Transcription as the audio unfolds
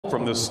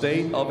From the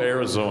state of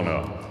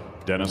Arizona,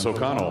 Dennis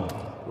O'Connell,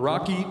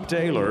 Rocky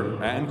Taylor,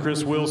 and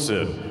Chris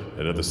Wilson.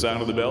 And at the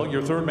sound of the bell,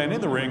 your third man in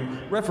the ring,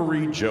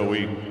 referee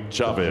Joey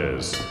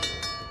Chavez.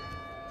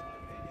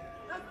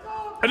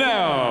 And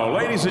now,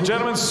 ladies and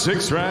gentlemen,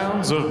 6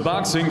 rounds of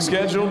boxing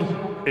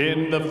scheduled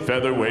in the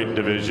featherweight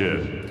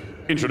division.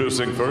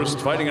 Introducing first,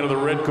 fighting out of the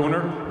red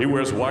corner, he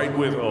wears white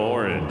with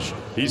orange.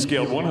 He's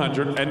scaled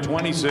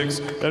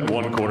 126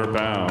 1/4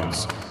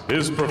 pounds.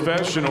 His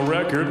professional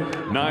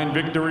record, 9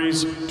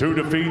 victories, 2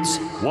 defeats,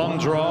 1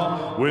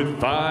 draw, with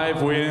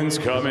 5 wins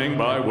coming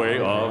by way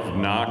of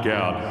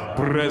knockout.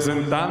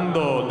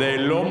 Presentando de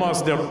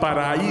Lomas del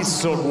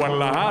Paraíso,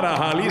 Guadalajara,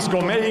 Jalisco,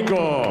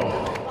 Mexico,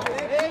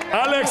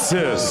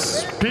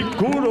 Alexis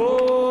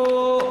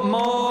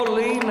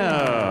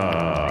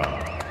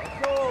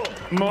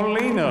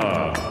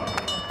Molina.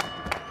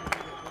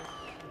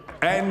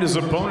 And his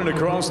opponent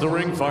across the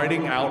ring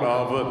fighting out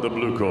of the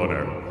blue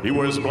corner. He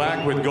wears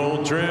black with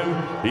gold trim.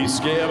 He's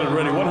scaled and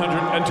ready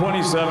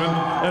 127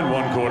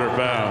 1/4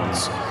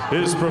 pounds.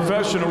 His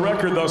professional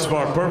record thus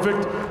far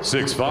perfect,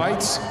 6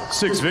 fights,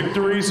 6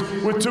 victories,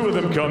 with 2 of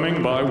them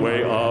coming by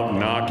way of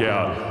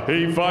knockout.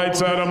 He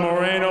fights out of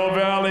Moreno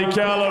Valley,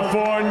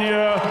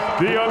 California,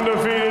 the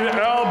undefeated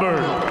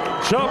Albert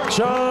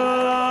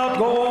Chop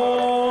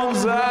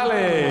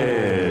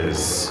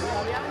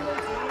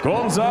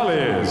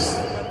Gonzalez.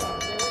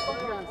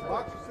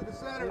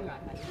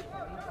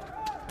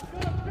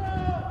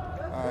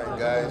 All right,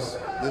 guys,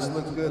 this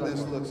looks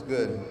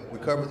good. We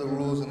covered the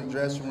rules in the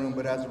dressing room,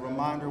 but as a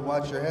reminder,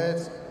 watch your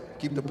heads,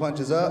 keep the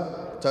punches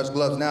up, touch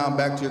gloves now, and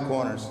back to your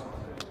corners.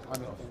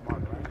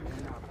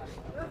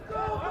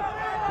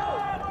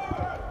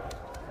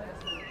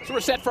 So we're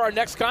set for our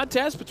next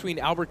contest between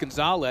Albert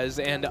Gonzalez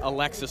and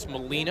Alexis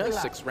Molina.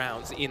 6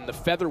 rounds in the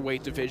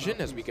featherweight division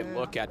as we can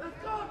look at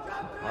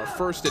our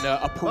first in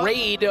a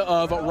parade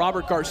of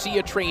Robert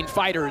Garcia-trained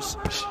fighters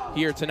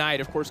here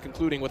tonight. Of course,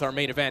 concluding with our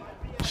main event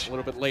a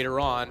little bit later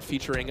on,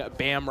 featuring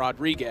Bam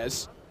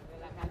Rodriguez.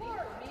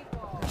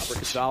 Albert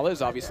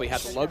Gonzalez obviously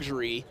had the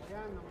luxury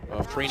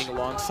of training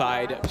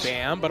alongside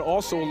Bam, but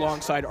also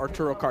alongside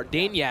Arturo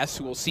Cardenas,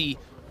 who we'll see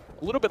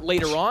a little bit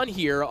later on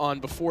here on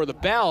Before the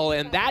Bell.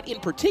 And that in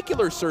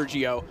particular,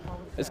 Sergio,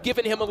 has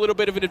given him a little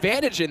bit of an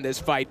advantage in this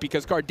fight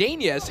because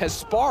Cardenas has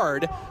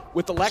sparred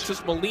with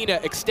Alexis Molina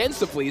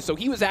extensively, so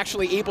he was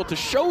actually able to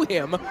show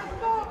him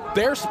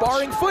their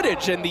sparring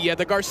footage, and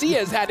the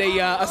Garcias had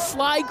a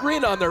sly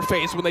grin on their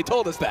face when they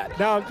told us that.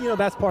 Now,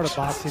 that's part of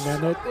boxing,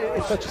 man.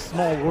 It's such a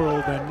small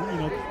world,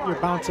 and, you're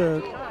bound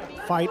to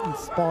fight and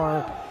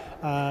spar,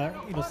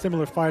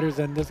 similar fighters,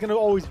 and there's going to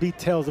always be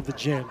tales of the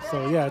gym.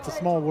 So, yeah, it's a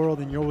small world,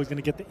 and you're always going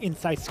to get the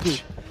inside scoop,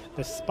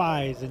 the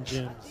spies in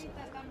gyms.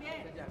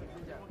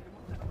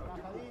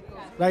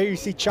 Right here you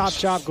see Chop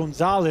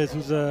Gonzalez,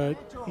 who's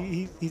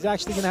he's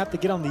actually going to have to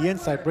get on the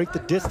inside, break the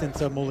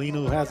distance of Molina,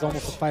 who has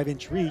almost a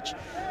 5-inch reach. So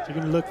you're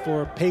going to look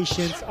for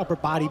patience, upper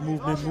body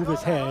movement, move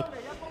his head,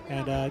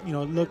 and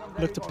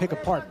look to pick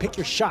apart, pick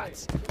your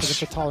shots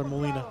against a taller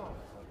Molina.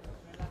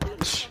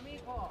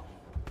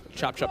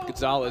 Chop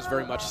Gonzalez,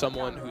 very much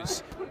someone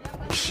who's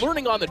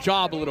learning on the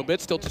job a little bit,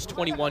 still just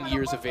 21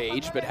 years of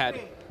age, but had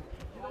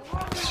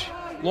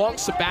long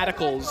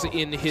sabbaticals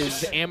in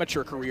his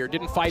amateur career,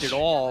 didn't fight at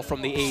all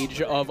from the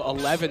age of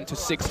 11 to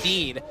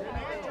 16.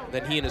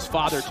 Then he and his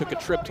father took a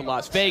trip to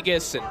Las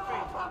Vegas and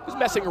was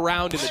messing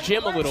around in the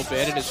gym a little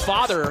bit, and his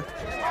father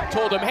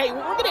told him, hey,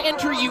 we're going to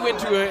enter you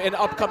into an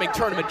upcoming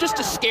tournament just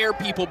to scare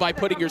people by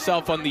putting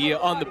yourself on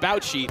the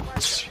bout sheet.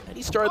 And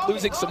he started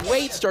losing some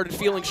weight, started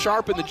feeling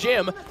sharp in the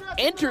gym,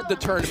 entered the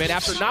tournament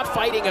after not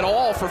fighting at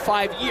all for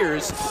 5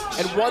 years,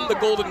 and won the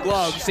Golden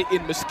Gloves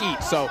in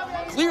Mesquite. So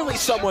clearly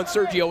someone,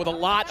 Sergio, with a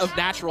lot of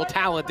natural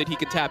talent that he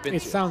could tap into.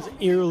 It sounds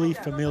eerily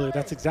familiar.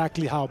 That's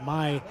exactly how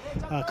my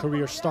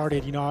career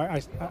started.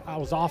 I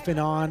was off and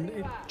on,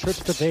 trips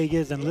to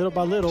Vegas, and little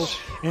by little,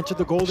 entered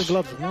the Golden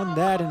Gloves, won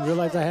that, and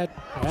realized I had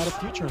a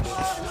future in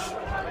this.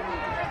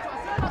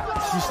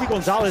 You see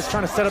Gonzalez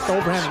trying to set up the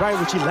overhand right,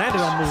 which he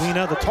landed on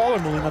Molina, the taller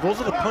Molina.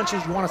 Those are the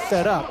punches you want to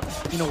set up,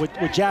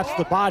 with jabs to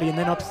the body and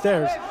then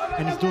upstairs,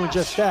 and he's doing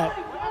just that.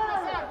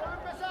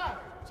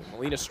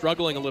 Molina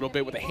struggling a little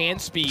bit with the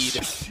hand speed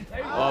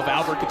of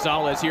Albert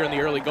Gonzalez here in the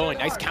early going.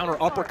 Nice counter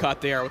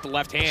uppercut there with the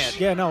left hand.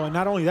 Yeah, no, and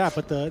not only that,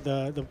 but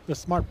the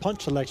smart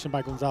punch selection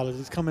by Gonzalez.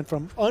 He's coming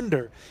from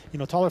under.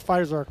 Taller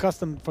fighters are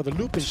accustomed for the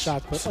looping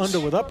shots, but under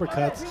with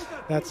uppercuts,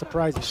 that's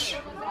surprising.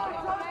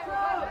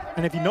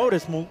 And if you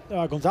notice,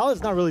 Gonzalez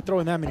is not really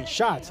throwing that many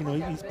shots.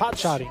 He's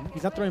pot-shotting.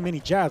 He's not throwing many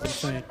jabs, I'm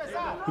saying,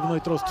 even though he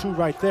throws 2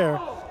 right there.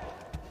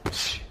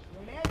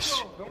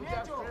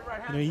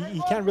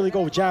 He can't really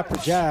go jab for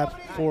jab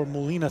for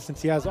Molina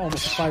since he has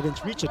almost a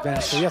 5-inch reach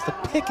advantage. So he has to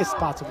pick his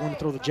spots of when to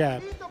throw the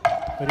jab.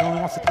 But he only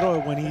wants to throw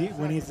it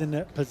when he's in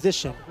a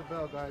position.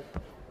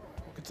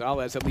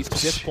 Gonzalez, at least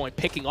to this point,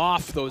 picking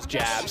off those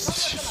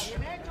jabs.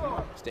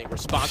 Staying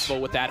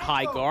responsible with that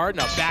high guard.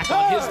 Now back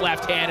on his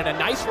left hand and a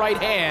nice right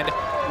hand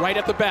right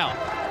at the bell.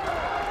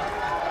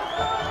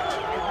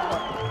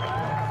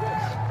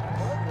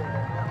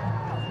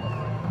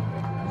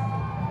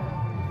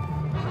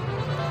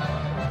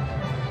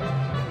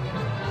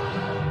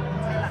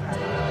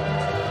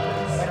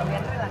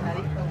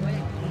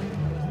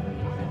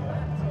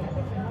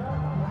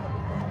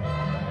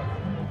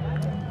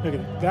 Look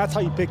at it. That's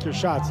how you pick your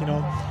shots, you know.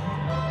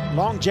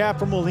 Long jab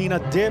from Molina,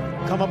 dip,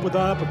 come up with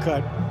an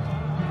uppercut.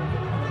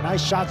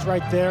 Nice shots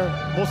right there.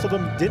 Most of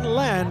them didn't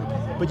land,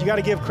 but you got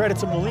to give credit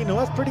to Molina.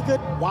 That's pretty good,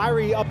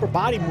 wiry upper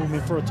body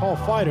movement for a tall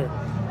fighter.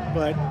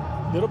 But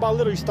little by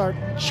little, you start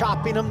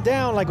chopping them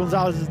down, like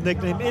Gonzalez's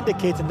nickname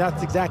indicates, and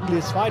that's exactly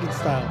his fighting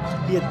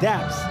style. He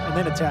adapts and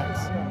then attacks.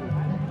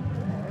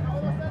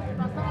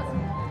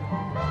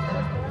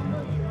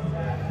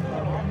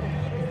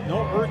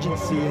 No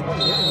urgency in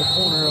the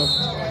corner of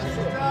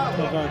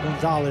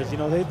Gonzalez. You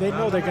know, they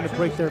know they're going to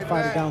break their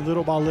fighter down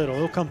little by little.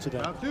 It'll come to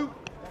them.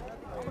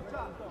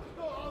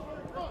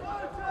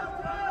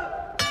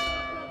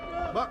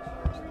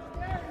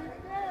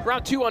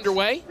 Round 2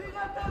 underway.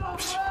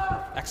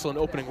 Excellent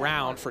opening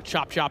round for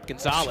Chop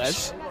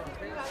Gonzalez.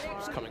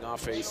 He's coming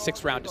off a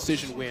 6-round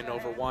decision win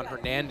over Juan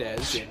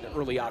Hernandez in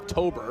early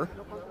October.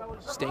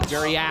 Staying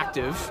very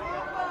active.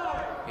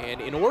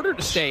 And in order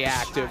to stay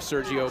active,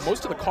 Sergio,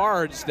 most of the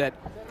cards that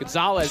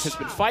Gonzalez has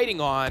been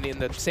fighting on in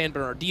the San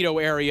Bernardino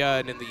area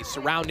and in the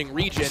surrounding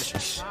region,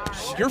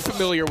 you're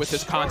familiar with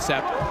this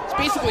concept. It's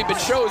basically been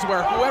shows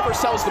where whoever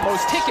sells the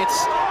most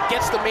tickets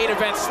gets the main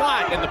event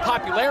slot, and the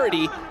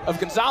popularity of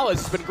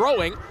Gonzalez has been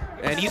growing,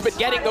 and he's been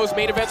getting those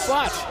main event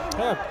slots.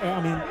 Yeah,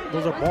 I mean,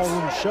 those are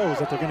ballroom shows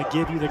that they're going to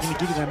give you. They're going to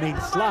give you that main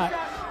slot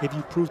if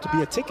you prove to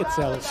be a ticket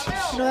seller.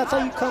 You know, that's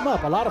how you come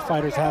up. A lot of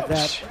fighters have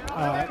that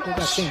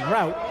same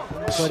route.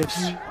 But if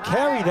you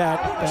carry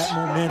that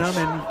momentum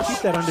and you keep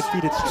that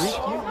undefeated streak,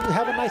 you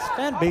have a nice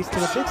fan base to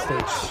the big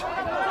stage.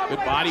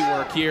 Good body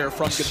work here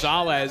from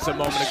Gonzalez a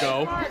moment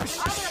ago.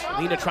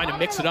 Molina trying to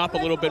mix it up a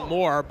little bit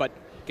more, but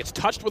gets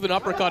touched with an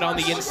uppercut on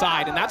the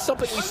inside, and that's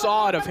something we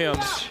saw out of him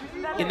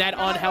in that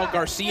Angel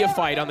Garcia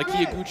fight on the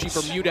Kiyoguchi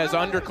Bermudez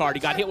undercard. He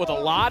got hit with a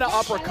lot of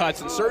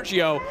uppercuts, and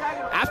Sergio,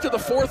 after the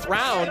 4th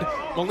round,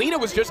 Molina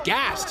was just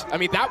gassed. I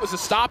mean, that was a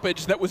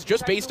stoppage that was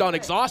just based on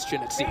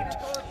exhaustion, it seemed.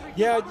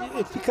 Yeah,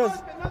 it's because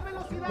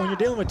when you're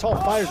dealing with tall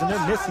fighters and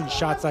they're missing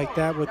shots like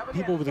that with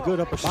people with a good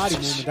upper body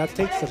movement, that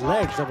takes the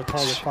legs of a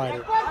taller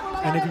fighter.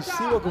 And if you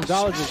see what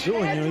Gonzalez is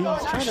doing, you know,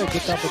 he's trying to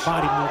get the upper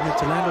body movement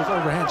to land those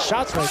overhand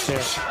shots right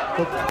there.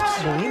 But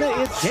Molina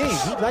is game.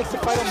 He likes to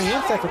fight on the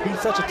inside for being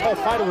such a tall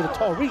fighter with a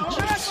tall reach.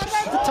 He's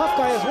a tough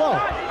guy as well.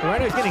 But right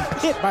now he's getting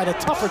hit by the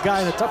tougher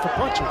guy and the tougher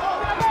puncher.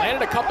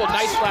 Landed a couple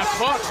nice left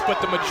hooks, but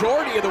the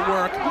majority of the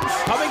work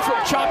coming from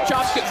Chop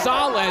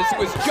Gonzalez,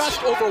 who was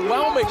just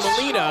overwhelming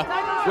Molina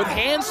with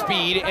hand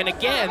speed, and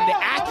again, the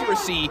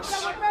accuracy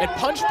and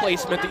punch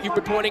placement that you've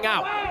been pointing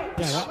out.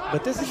 Yeah,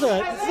 but this is a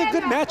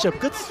good matchup,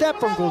 good step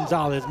from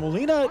Gonzalez.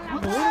 Molina's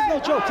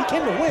no joke. He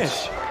came to win.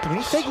 I mean,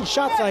 he's taking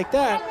shots like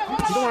that.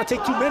 You don't want to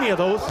take too many of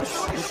those.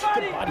 It's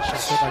good body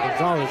shots there by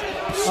Gonzalez.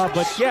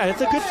 But yeah,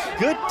 it's a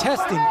good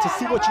testing to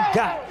see what you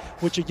got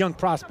with your young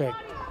prospect.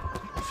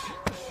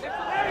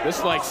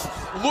 This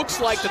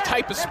looks like the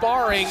type of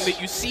sparring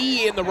that you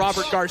see in the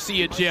Robert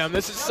Garcia gym.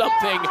 This is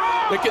something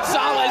that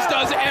Gonzalez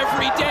does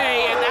every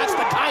day, and that's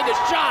the kind of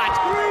shot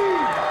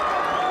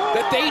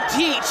that they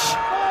teach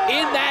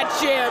in that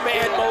gym,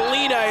 and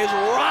Molina is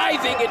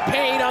writhing in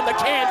pain on the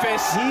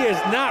canvas. He is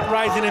not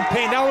writhing in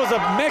pain. That was a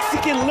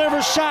Mexican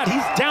liver shot.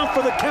 He's down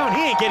for the count.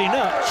 He ain't getting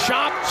up.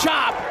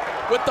 Chop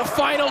with the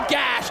final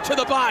gash to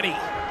the body.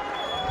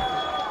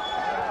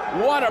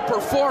 What a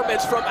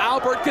performance from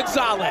Albert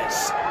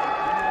Gonzalez.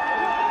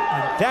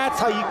 And that's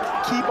how you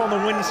keep on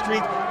the winning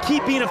streak,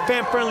 keep being a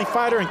fan-friendly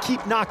fighter, and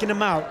keep knocking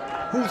them out.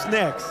 Who's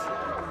next?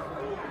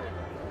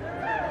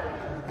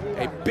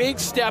 A big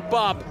step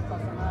up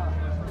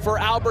for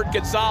Albert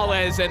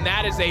Gonzalez, and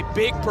that is a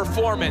big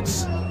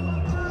performance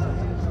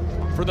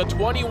for the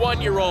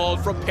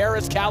 21-year-old from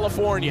Paris,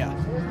 California.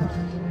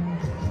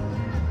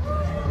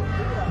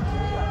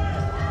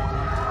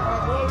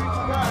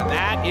 And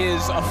that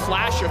is a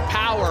flash of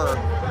power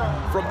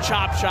from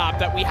Chop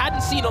that we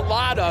hadn't seen a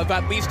lot of,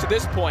 at least to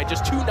this point.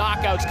 Just 2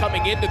 knockouts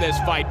coming into this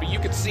fight, but you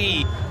can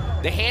see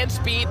the hand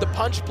speed, the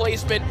punch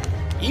placement.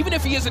 Even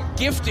if he isn't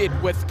gifted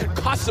with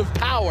concussive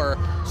power,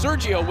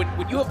 Sergio,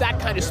 when you have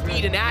that kind of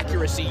speed and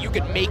accuracy, you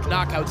can make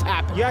knockouts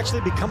happen. You actually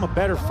become a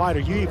better fighter.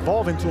 You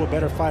evolve into a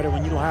better fighter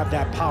when you don't have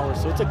that power.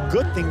 So it's a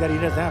good thing that he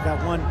doesn't have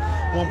that one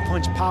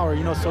punch power,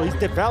 you know. So he's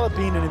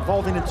developing and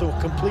evolving into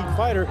a complete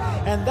fighter.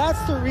 And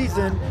that's the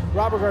reason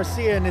Robert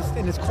Garcia in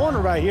his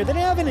corner right here, they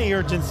didn't have any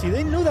urgency.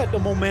 They knew that the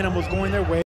momentum was going their way.